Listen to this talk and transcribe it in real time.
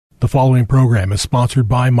following program is sponsored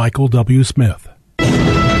by Michael W. Smith. The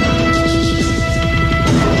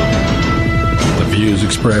views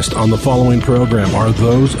expressed on the following program are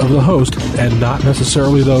those of the host and not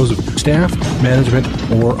necessarily those of staff, management,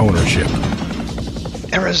 or ownership.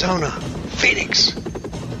 Arizona, Phoenix.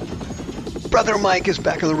 Brother Mike is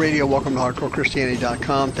back on the radio. Welcome to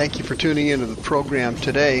HardcoreChristianity.com. Thank you for tuning into the program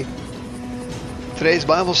today. Today's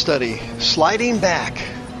Bible study, Sliding Back.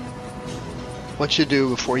 What you do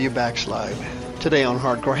before you backslide. Today on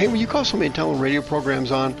Hardcore. Hey, will you call somebody and tell them radio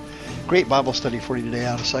program's on? Great Bible study for you today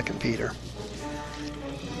out of 2 Peter.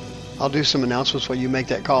 I'll do some announcements while you make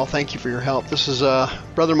that call. Thank you for your help. This is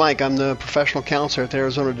Brother Mike. I'm the professional counselor at the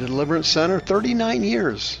Arizona Deliverance Center. 39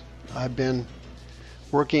 years I've been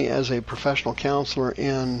working as a professional counselor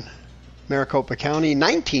in Maricopa County.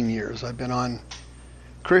 19 years I've been on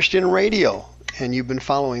Christian radio, and you've been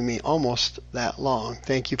following me almost that long.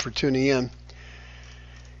 Thank you for tuning in.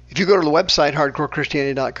 If you go to the website,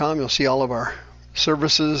 hardcorechristianity.com, you'll see all of our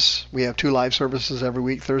services. We have 2 live services every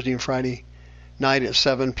week, Thursday and Friday night at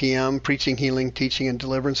 7 p.m., preaching, healing, teaching, and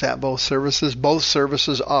deliverance at both services. Both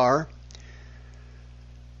services are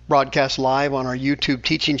broadcast live on our YouTube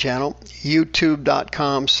teaching channel,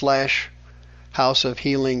 youtube.com/House of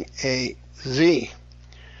Healing AZ.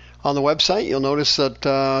 On the website, you'll notice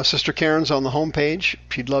that Sister Karen's on the homepage.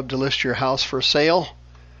 She'd love to list your house for sale.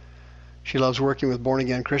 She loves working with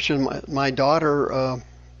born-again Christians. My daughter,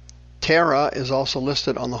 Tara, is also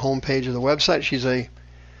listed on the homepage of the website. She's a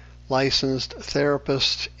licensed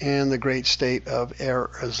therapist in the great state of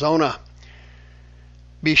Arizona.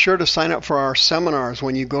 Be sure to sign up for our seminars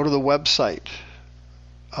when you go to the website.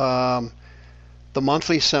 The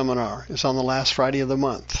monthly seminar is on the last Friday of the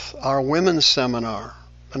month. Our women's seminar,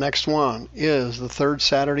 the next one, is the 3rd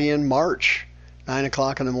Saturday in March, 9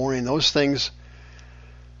 o'clock in the morning. Those things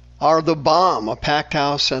are the bomb, a packed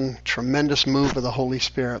house and tremendous move of the Holy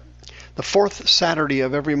Spirit. The 4th Saturday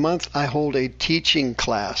of every month, I hold a teaching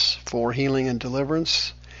class for healing and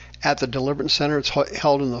deliverance at the Deliverance Center. It's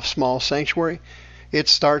held in the small sanctuary. It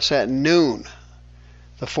starts at noon,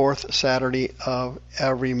 the 4th Saturday of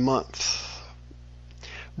every month.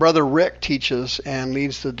 Brother Rick teaches and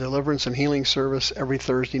leads the deliverance and healing service every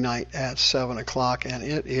Thursday night at 7 o'clock, and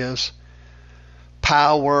it is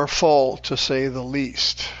powerful, to say the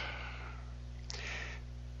least.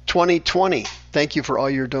 2020, thank you for all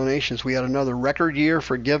your donations. We had another record year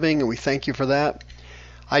for giving, and we thank you for that.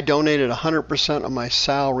 I donated 100% of my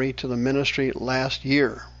salary to the ministry last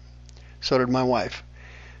year. So did my wife.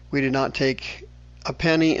 We did not take a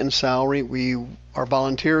penny in salary. We are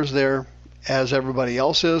volunteers there, as everybody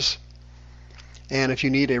else is. And if you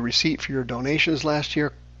need a receipt for your donations last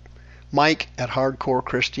year, Mike at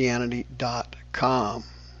hardcorechristianity.com.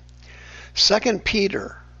 2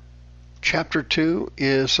 Peter chapter 2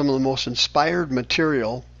 is some of the most inspired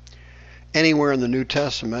material anywhere in the New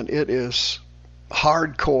Testament. It is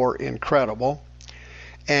hardcore incredible.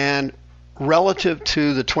 And relative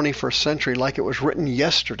to the 21st century, like it was written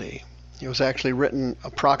yesterday, it was actually written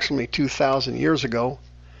approximately 2,000 years ago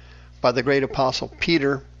by the great apostle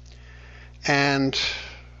Peter. And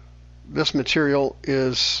this material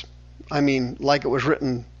is, like it was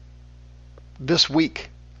written this week.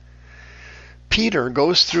 Peter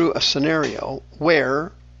goes through a scenario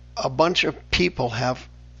where a bunch of people have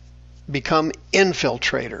become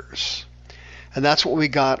infiltrators. And that's what we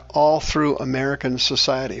got all through American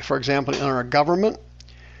society. For example, in our government,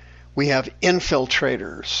 we have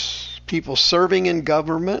infiltrators, people serving in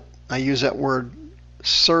government. I use that word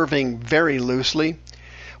serving very loosely,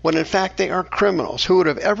 when in fact they are criminals. Who would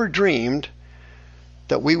have ever dreamed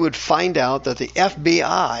that we would find out that the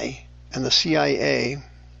FBI and the CIA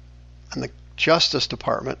and the Justice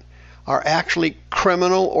Department are actually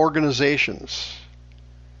criminal organizations?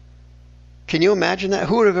 Can you imagine that?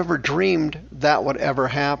 Who would have ever dreamed that would ever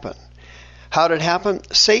happen? How did it happen?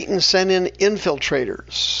 Satan sent in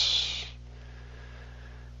infiltrators.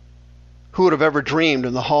 Who would have ever dreamed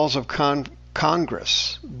in the halls of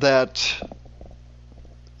Congress that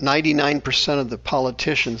 99% of the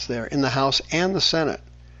politicians there in the House and the Senate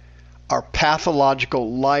are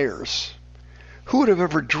pathological liars? Who would have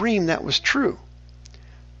ever dreamed that was true?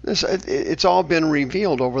 It's all been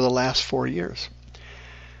revealed over the last 4 years.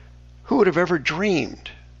 Who would have ever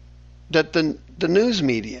dreamed that the news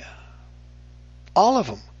media, all of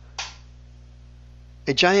them,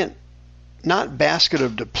 a giant, not basket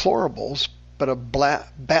of deplorables, but a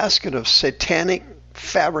basket of satanic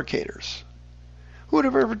fabricators? Who would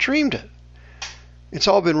have ever dreamed it? It's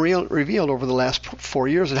all been revealed over the last 4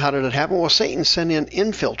 years. And how did it happen? Well, Satan sent in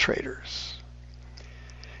infiltrators.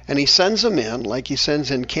 And he sends them in like he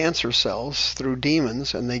sends in cancer cells through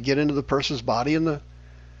demons, and they get into the person's body, and the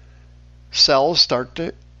cells start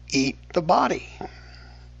to eat the body.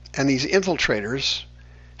 And these infiltrators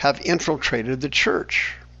have infiltrated the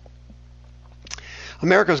church.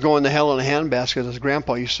 America's going to hell in a handbasket, as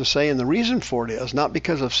Grandpa used to say, and the reason for it is not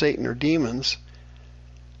because of Satan or demons,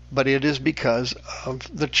 but it is because of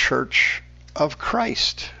the church of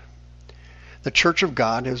Christ. The church of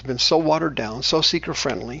God has been so watered down, so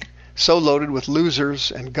seeker-friendly, so loaded with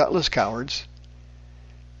losers and gutless cowards,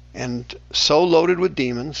 and so loaded with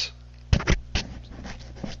demons,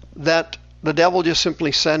 that the devil just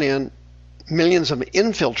simply sent in millions of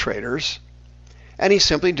infiltrators, and he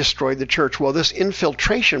simply destroyed the church. Well, this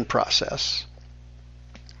infiltration process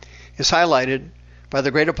is highlighted by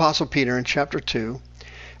the great apostle Peter in chapter 2,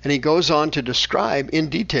 and he goes on to describe in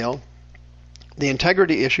detail the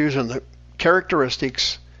integrity issues and the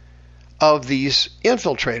characteristics of these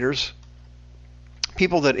infiltrators,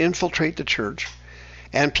 people that infiltrate the church,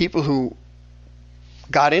 and people who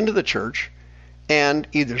got into the church and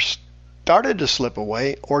either started to slip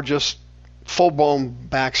away or just full-blown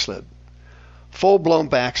backslid.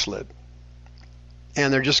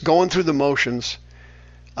 And they're just going through the motions,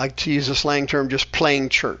 like to use a slang term, just playing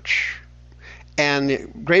church. And the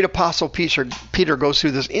great apostle Peter goes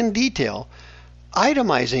through this in detail,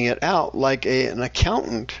 itemizing it out like an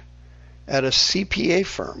accountant at a CPA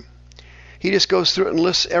firm. He just goes through it and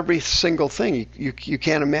lists every single thing. You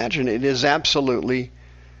can't imagine. It is absolutely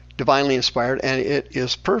divinely inspired, and it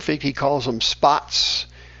is perfect. He calls them spots,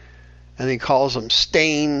 and he calls them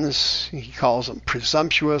stains. He calls them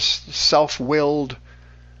presumptuous, self-willed,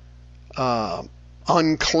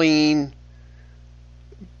 unclean,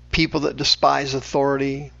 people that despise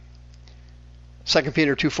authority. 2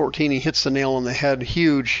 Peter 2:14, he hits the nail on the head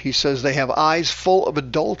huge. He says they have eyes full of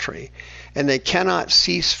adultery, and they cannot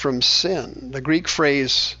cease from sin. The Greek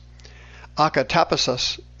phrase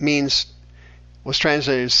akatapasos was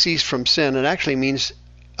translated cease from sin. It actually means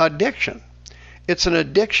addiction. It's an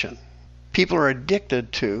addiction. People are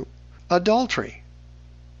addicted to adultery.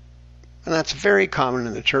 And that's very common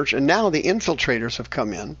in the church. And now the infiltrators have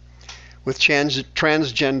come in with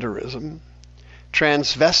transgenderism,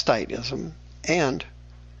 transvestitism, and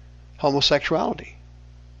homosexuality,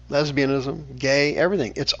 lesbianism, gay,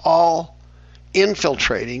 everything. It's all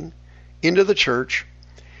infiltrating into the church,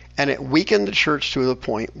 and it weakened the church to the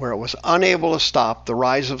point where it was unable to stop the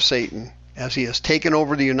rise of Satan as he has taken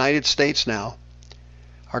over the United States now.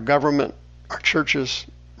 Our government, our churches,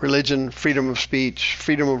 religion, freedom of speech,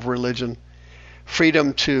 freedom of religion,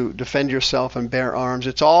 freedom to defend yourself and bear arms.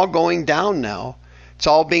 It's all going down now. It's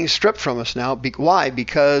all being stripped from us now. Why?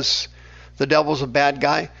 Because the devil's a bad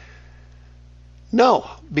guy? No,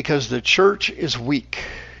 because the church is weak.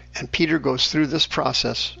 And Peter goes through this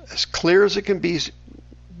process as clear as it can be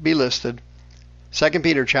listed. 2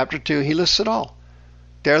 Peter chapter 2, he lists it all.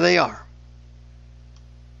 There they are.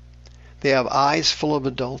 They have eyes full of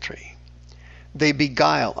adultery. They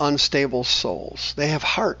beguile unstable souls. They have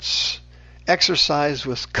hearts exercised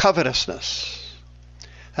with covetousness.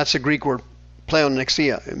 That's the Greek word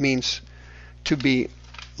pleonexia. It means to be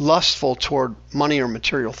lustful toward money or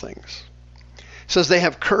material things. It says they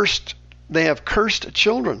have cursed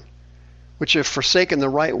children, which have forsaken the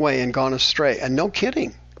right way and gone astray. And no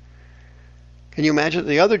kidding. Can you imagine?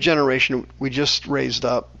 The other generation we just raised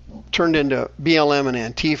up turned into BLM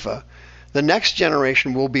and Antifa. The next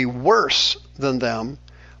generation will be worse than them,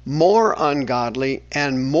 more ungodly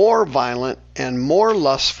and more violent and more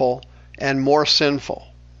lustful and more sinful.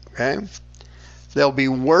 Okay? They'll be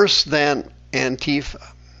worse than Antifa.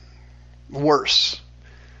 Worse.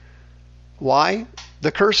 Why?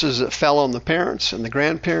 The curses that fell on the parents and the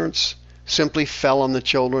grandparents simply fell on the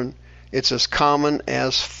children. It's as common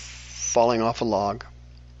as falling off a log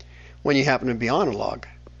when you happen to be on a log.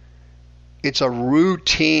 It's a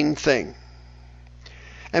routine thing.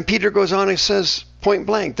 And Peter goes on and says, point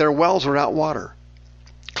blank, their wells are without water,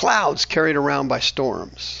 clouds carried around by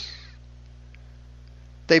storms.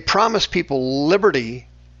 They promise people liberty,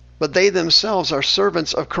 but they themselves are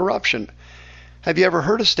servants of corruption. Have you ever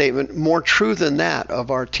heard a statement more true than that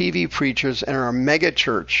of our TV preachers and our mega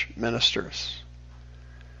church ministers?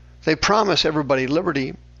 They promise everybody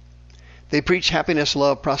liberty. They preach happiness,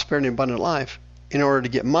 love, prosperity, and abundant life in order to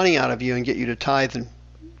get money out of you and get you to tithe and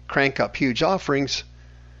crank up huge offerings.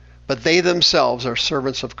 But they themselves are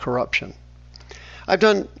servants of corruption. I've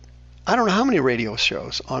done, I don't know how many radio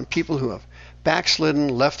shows on people who have backslidden,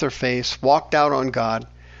 left their faith, walked out on God,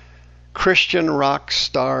 Christian rock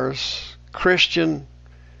stars, Christian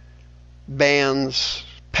bands,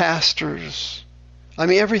 pastors, I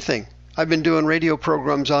mean everything. I've been doing radio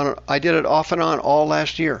programs on it. I did it off and on all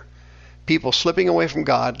last year. People slipping away from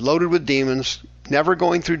God, loaded with demons, never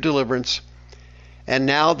going through deliverance, and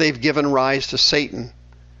now they've given rise to Satan,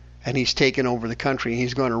 and he's taken over the country.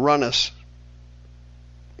 He's going to run us.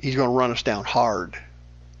 He's going to run us down hard.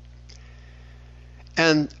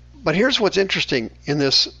 But here's what's interesting in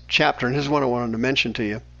this chapter, and here's what I wanted to mention to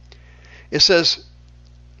you. It says,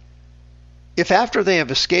 if after they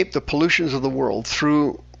have escaped the pollutions of the world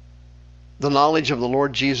through the knowledge of the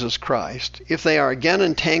Lord Jesus Christ, if they are again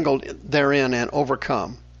entangled therein and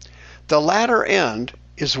overcome, the latter end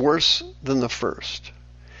is worse than the first.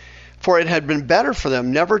 For it had been better for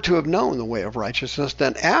them never to have known the way of righteousness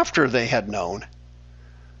than after they had known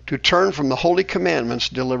to turn from the holy commandments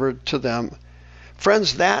delivered to them.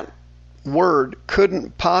 Friends, that word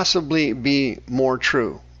couldn't possibly be more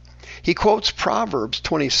true. He quotes Proverbs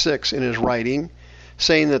 26 in his writing,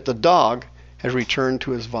 saying that the dog has returned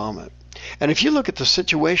to his vomit. And if you look at the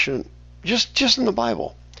situation just in the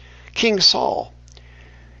Bible, King Saul,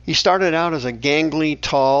 he started out as a gangly,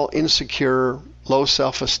 tall, insecure, low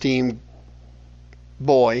self-esteem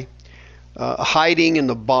boy, hiding in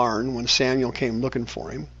the barn when Samuel came looking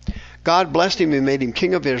for him. God blessed him and made him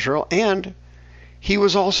king of Israel, and he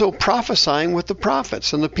was also prophesying with the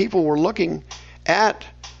prophets. And the people were looking at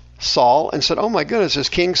Saul and said, oh my goodness, is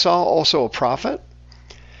King Saul also a prophet?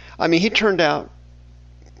 I mean, he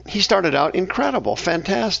started out incredible,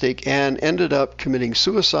 fantastic, and ended up committing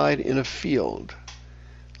suicide in a field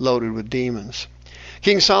loaded with demons.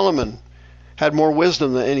 King Solomon had more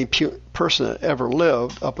wisdom than any person that ever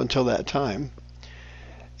lived up until that time.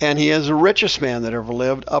 And he is the richest man that ever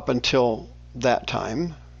lived up until that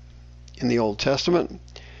time in the Old Testament.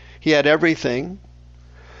 He had everything.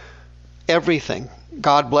 Everything.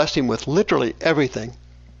 God blessed him with literally everything.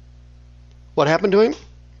 What happened to him?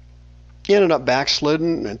 He ended up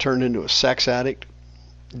backslidden and turned into a sex addict,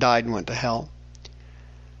 died and went to hell.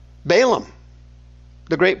 Balaam,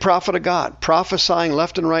 the great prophet of God, prophesying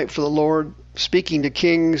left and right for the Lord, speaking to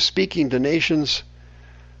kings, speaking to nations,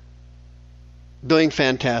 doing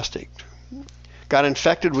fantastic. Got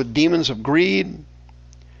infected with demons of greed and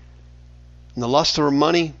the lust for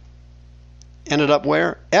money. Ended up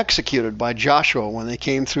where? Executed by Joshua when they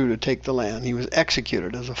came through to take the land. He was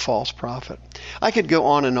executed as a false prophet. I could go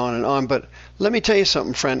on and on and on, but let me tell you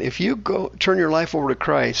something, friend. If you turn your life over to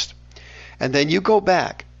Christ and then you go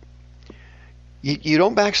back, you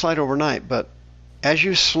don't backslide overnight, but as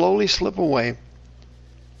you slowly slip away,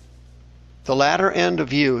 the latter end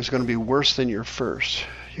of you is going to be worse than your first.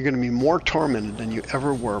 You're going to be more tormented than you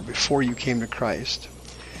ever were before you came to Christ.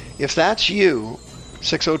 If that's you,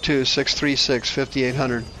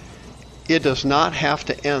 602-636-5800, it does not have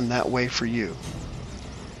to end that way for you.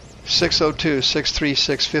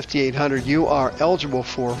 602-636-5800, you are eligible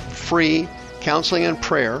for free counseling and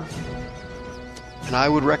prayer. And I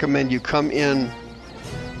would recommend you come in,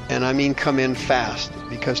 and I mean come in fast,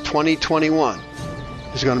 because 2021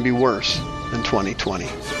 is going to be worse than 2020.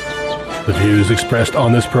 The views expressed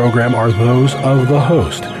on this program are those of the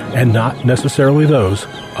host and not necessarily those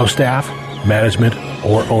of staff, management,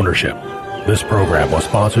 or ownership. This program was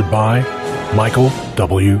sponsored by Michael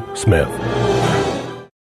W. Smith.